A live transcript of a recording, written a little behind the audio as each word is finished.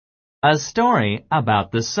A story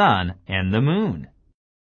about the sun and the moon.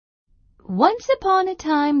 Once upon a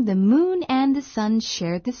time, the moon and the sun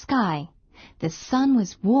shared the sky. The sun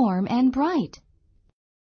was warm and bright.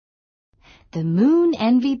 The moon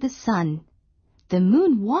envied the sun. The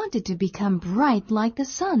moon wanted to become bright like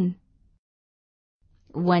the sun.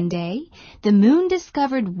 One day, the moon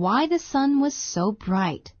discovered why the sun was so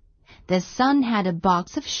bright. The sun had a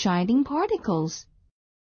box of shining particles.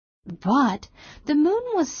 But the moon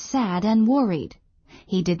was sad and worried.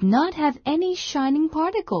 He did not have any shining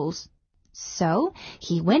particles. So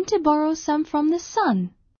he went to borrow some from the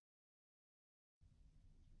sun.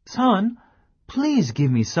 Sun, please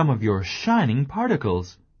give me some of your shining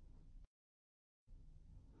particles.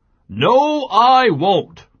 No, I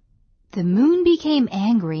won't. The moon became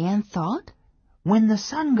angry and thought, When the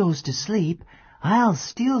sun goes to sleep, I'll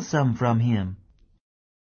steal some from him.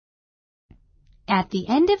 At the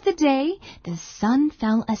end of the day, the sun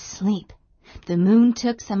fell asleep. The moon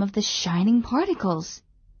took some of the shining particles.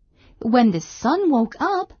 When the sun woke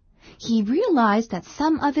up, he realized that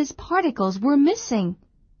some of his particles were missing.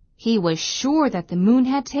 He was sure that the moon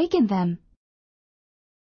had taken them.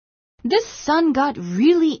 The sun got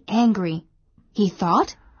really angry. He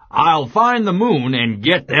thought, I'll find the moon and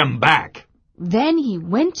get them back. Then he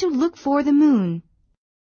went to look for the moon.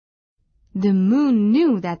 The moon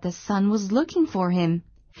knew that the sun was looking for him.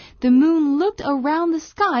 The moon looked around the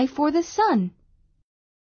sky for the sun.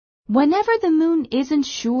 Whenever the moon isn't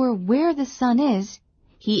sure where the sun is,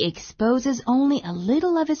 he exposes only a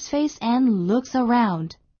little of his face and looks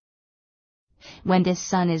around. When the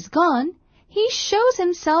sun is gone, he shows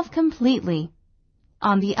himself completely.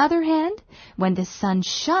 On the other hand, when the sun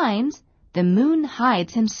shines, the moon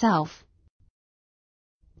hides himself.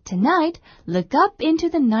 Tonight, look up into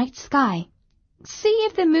the night sky. See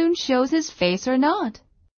if the moon shows his face or not.